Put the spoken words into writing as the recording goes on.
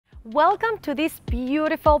Welcome to this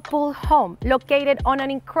beautiful pool home located on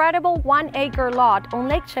an incredible 1-acre lot on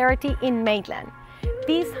Lake Charity in Maitland.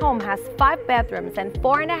 This home has 5 bedrooms and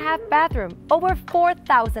 4.5 bathrooms, over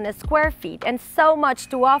 4,000 square feet, and so much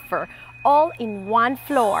to offer, all in one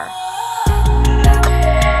floor.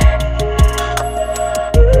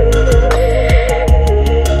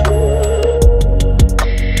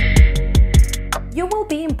 You will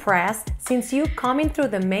be impressed since you come in through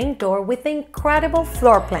the main door with the incredible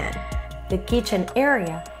floor plan. The kitchen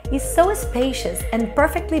area is so spacious and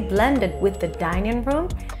perfectly blended with the dining room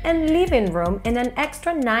and living room in an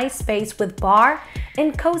extra nice space with bar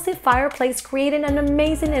and cozy fireplace, creating an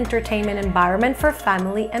amazing entertainment environment for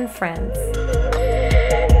family and friends.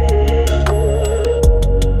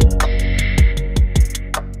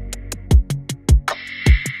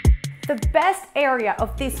 The best area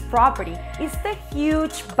of this property is the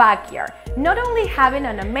huge backyard. Not only having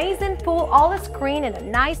an amazing pool, all screened and a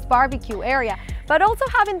nice barbecue area, but also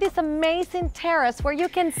having this amazing terrace where you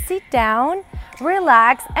can sit down,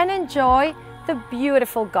 relax, and enjoy the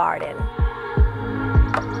beautiful garden.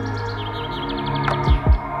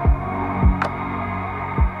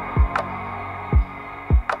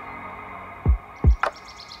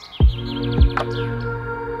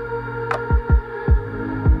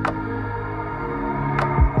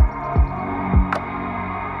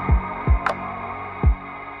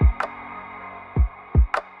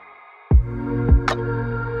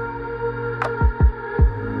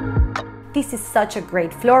 This is such a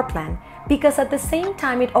great floor plan because at the same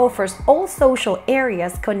time it offers all social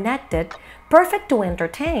areas connected, perfect to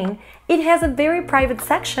entertain. It has a very private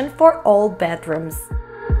section for all bedrooms.